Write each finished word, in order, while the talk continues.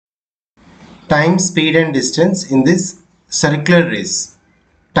time, speed and distance in this circular race.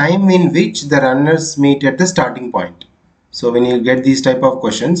 Time in which the runners meet at the starting point. So when you get these type of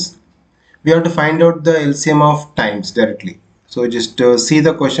questions, we have to find out the LCM of times directly. So just see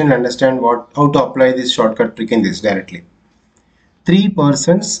the question and understand how to apply this shortcut trick in this directly. 3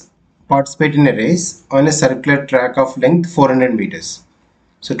 persons participate in a race on a circular track of length 400 meters.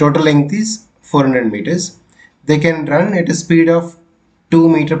 So total length is 400 meters. They can run at a speed of 2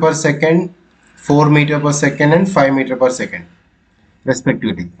 meter per second, 4 meter per second and 5 meter per second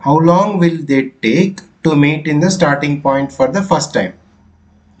respectively. How long will they take to meet in the starting point for the first time?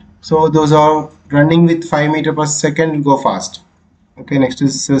 So those are running with 5 meter per second will go fast. Okay, next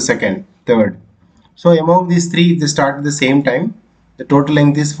is second, third. So among these three, if they start at the same time, the total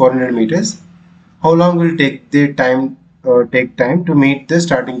length is 400 meters. How long will take time to meet the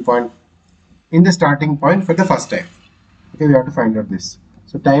starting point in the starting point for the first time? Okay, we have to find out this.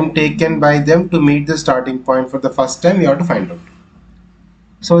 So time taken by them to meet the starting point for the first time, we have to find out.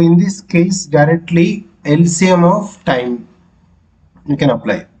 So in this case, directly LCM of time you can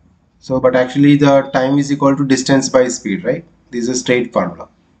apply. So but actually the time is equal to distance by speed, right? This is a straight formula.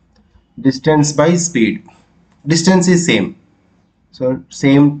 Distance by speed. Distance is same. So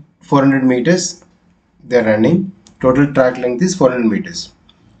same 400 meters they are running. Total track length is 400 meters.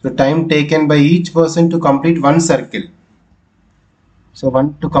 The time taken by each person to complete one circle. So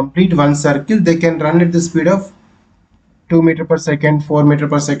to complete one circle, they can run at the speed of 2 meter per second, 4 meter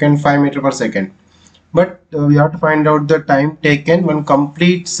per second, 5 meter per second. But we have to find out the time taken one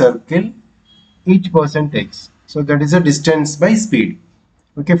complete circle each person takes. So that is a distance by speed.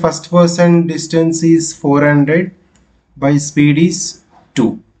 Okay, first person distance is 400 by speed is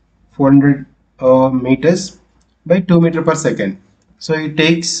 2. 400 meters by 2 meter per second. So it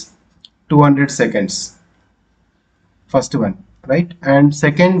takes 200 seconds. First one, right? And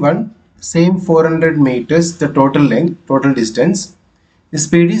second one, same 400 meters, the total length, total distance, the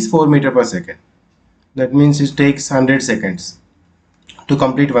speed is 4 meter per second. That means it takes 100 seconds to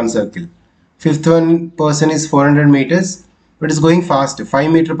complete one circle. Fifth one person is 400 meters, but is going fast,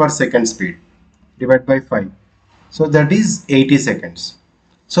 5 meter per second speed, divide by 5. So that is 80 seconds.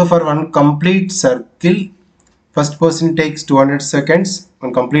 So for one complete circle, first person takes 200 seconds,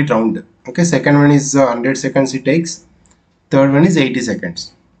 one complete round. Okay, second one is 100 seconds it takes, third one is 80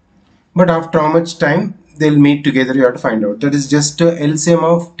 seconds. But after how much time they'll meet together, you have to find out. That is just LCM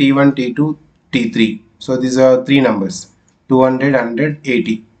of T1, T2, T3. So these are three numbers, 200, 100,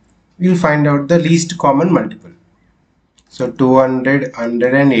 80. We'll find out the least common multiple. So 200,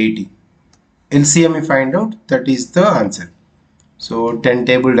 100 and 80. LCM we find out, that is the answer. So 10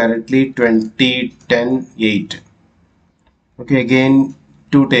 table directly, 20, 10, 8. Okay, again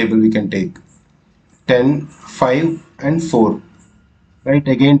 2 table we can take, 10, 5 and 4. Right,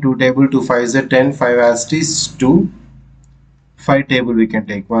 again 2 table, 2 5 is 10, 5 as is 2, 5 table we can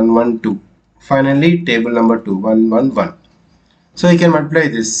take, 1 1 2. Finally table number 2, 1 1 1. So you can multiply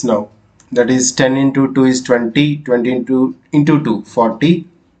this now. That is 10 into 2 is 20, 20 into 2 40,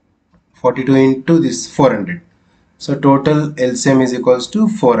 42 into this 400. So total LCM is equals to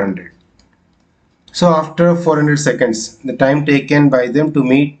 400. So after 400 seconds, the time taken by them to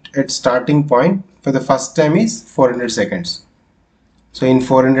meet at starting point for the first time is 400 seconds. So in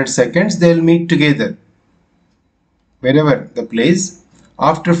 400 seconds they will meet together wherever the place.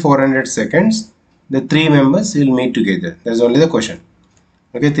 After 400 seconds the 3 members will meet together. That's only the question.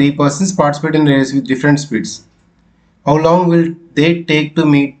 Okay, 3 persons participate in a race with different speeds. How long will they take to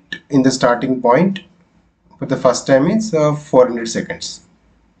meet in the starting point for the first time is 400 seconds.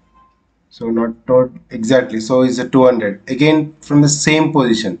 So not exactly. So is a 200. Again from the same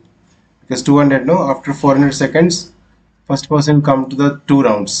position, because 200 no, after 400 seconds first person will come to the 2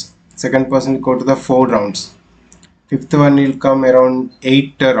 rounds, second person will go to the 4 rounds, fifth one will come around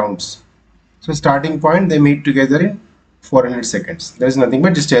 8 rounds. So starting point they meet together in 400 seconds. There is nothing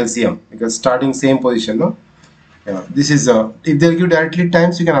but just LCM, because starting same position no. This is if they give directly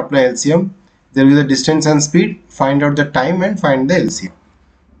times, you can apply LCM. There is the distance and speed, find out the time and find the LCM.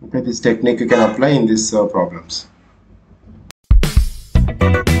 Okay, this technique you can apply in these problems.